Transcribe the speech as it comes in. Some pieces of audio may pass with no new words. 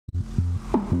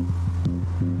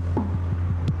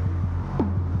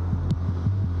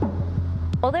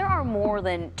Well, there are more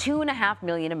than 2.5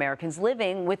 million Americans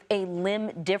living with a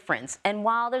limb difference. And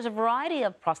while there's a variety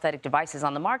of prosthetic devices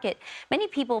on the market, many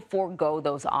people forego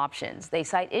those options. They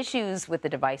cite issues with the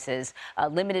devices,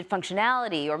 limited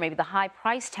functionality, or maybe the high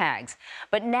price tags.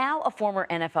 But now a former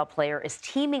NFL player is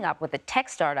teaming up with a tech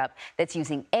startup that's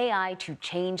using AI to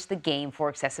change the game for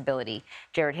accessibility.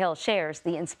 Jared Hill shares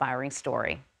the inspiring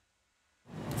story.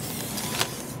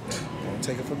 Don't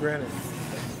take it for granted.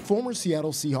 Former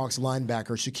Seattle Seahawks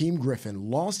linebacker Shaquem Griffin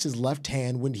lost his left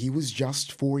hand when he was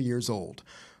just 4 years old.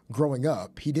 Growing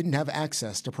up, he didn't have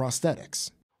access to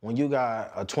prosthetics. When you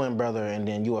got a twin brother and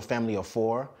then you a family of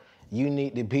 4, you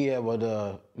need to be able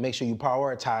to make sure you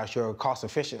prioritize your cost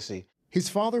efficiency. His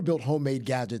father built homemade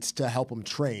gadgets to help him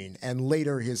train, and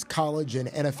later his college and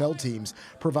NFL teams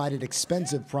provided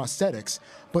expensive prosthetics,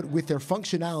 but with their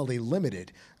functionality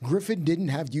limited, Griffin didn't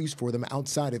have use for them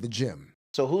outside of the gym.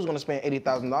 So who's going to spend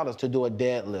 $80,000 to do a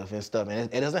deadlift and stuff? And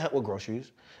it doesn't help with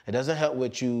groceries. It doesn't help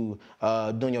with you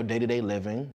doing your day-to-day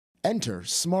living. Enter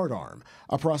smartARM,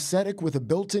 a prosthetic with a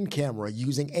built-in camera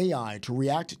using AI to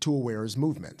react to a wearer's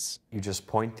movements. You just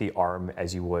point the arm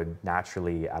as you would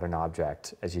naturally at an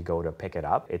object as you go to pick it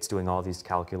up. It's doing all these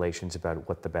calculations about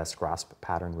what the best grasp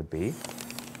pattern would be.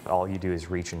 All you do is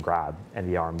reach and grab, and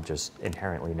the arm just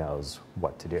inherently knows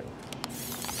what to do.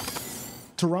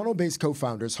 Toronto-based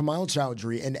co-founders Hamal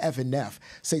Chowdhury and Evan Neff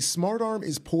say smartARM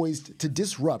is poised to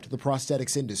disrupt the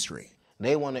prosthetics industry.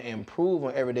 They want to improve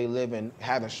on everyday living.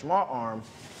 Having smartARM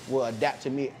will adapt to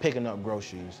me picking up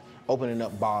groceries, opening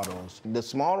up bottles. The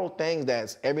smaller things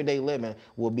that's everyday living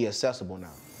will be accessible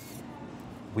now.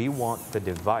 We want the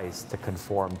device to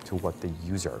conform to what the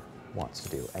user wants to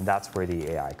do, and that's where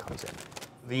the AI comes in.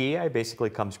 The AI basically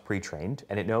comes pre-trained,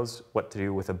 and it knows what to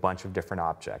do with a bunch of different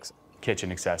objects.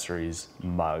 Kitchen accessories,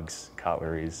 mugs,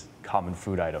 cutleries, common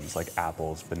food items like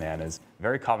apples, bananas,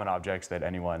 very common objects that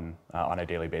anyone on a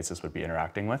daily basis would be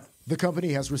interacting with. The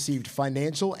company has received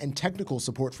financial and technical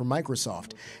support from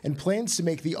Microsoft and plans to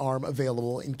make the arm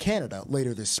available in Canada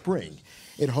later this spring.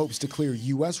 It hopes to clear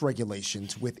U.S.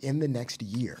 regulations within the next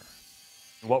year.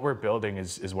 What we're building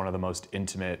is one of the most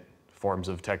intimate forms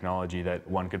of technology that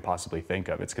one could possibly think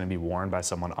of. It's going to be worn by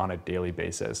someone on a daily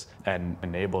basis and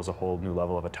enables a whole new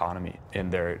level of autonomy in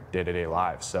their day-to-day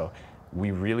lives. So we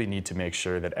really need to make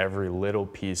sure that every little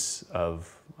piece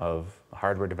of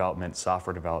hardware development,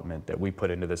 software development that we put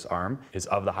into this arm is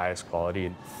of the highest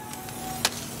quality.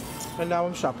 And now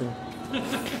I'm shopping.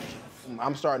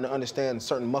 I'm starting to understand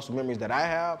certain muscle memories that I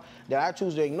have that I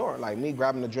choose to ignore, like me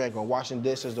grabbing a drink or washing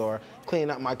dishes or cleaning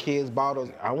up my kids' bottles.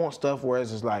 I want stuff where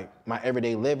it's just like my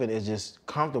everyday living is just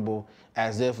comfortable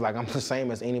as if like I'm the same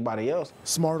as anybody else.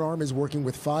 smartARM is working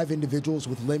with 5 individuals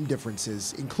with limb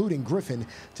differences, including Griffin,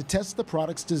 to test the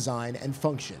product's design and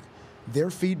function. Their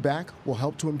feedback will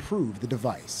help to improve the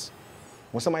device.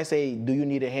 When somebody say, do you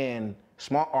need a hand,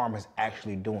 smartARM is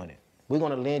actually doing it. We're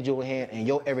going to lend you a hand and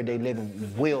your everyday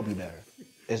living will be better.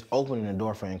 It's opening the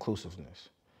door for inclusiveness.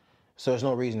 So there's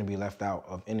no reason to be left out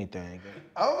of anything.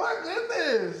 Oh my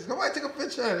goodness, somebody take a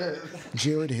picture of this.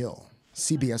 Jared Hill,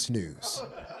 CBS News.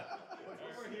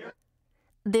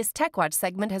 This TechWatch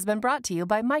segment has been brought to you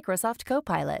by Microsoft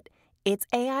Copilot. It's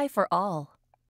AI for all.